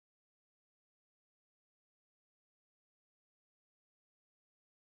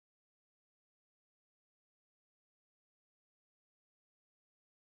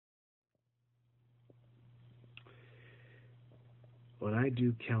When I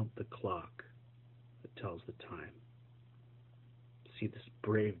do count the clock that tells the time, see this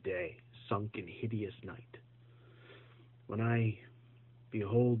brave day sunk in hideous night, when I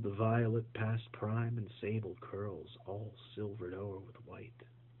behold the violet past prime and sable curls all silvered o'er with white,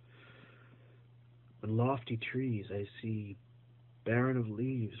 when lofty trees I see barren of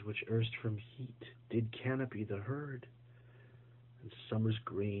leaves which erst from heat did canopy the herd, and summer's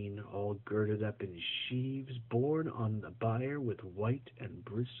green all girded up in sheaves borne on the bier with white and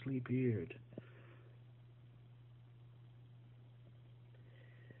bristly beard,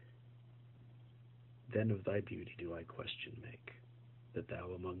 then of thy beauty do I question make, that thou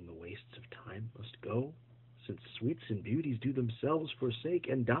among the wastes of time must go, since sweets and beauties do themselves forsake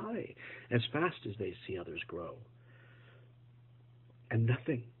and die as fast as they see others grow, and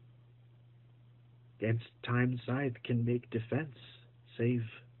nothing gainst time's scythe can make defense, save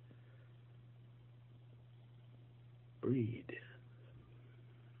breed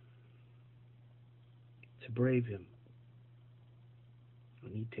to brave him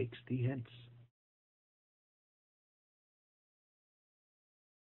when he takes thee hence.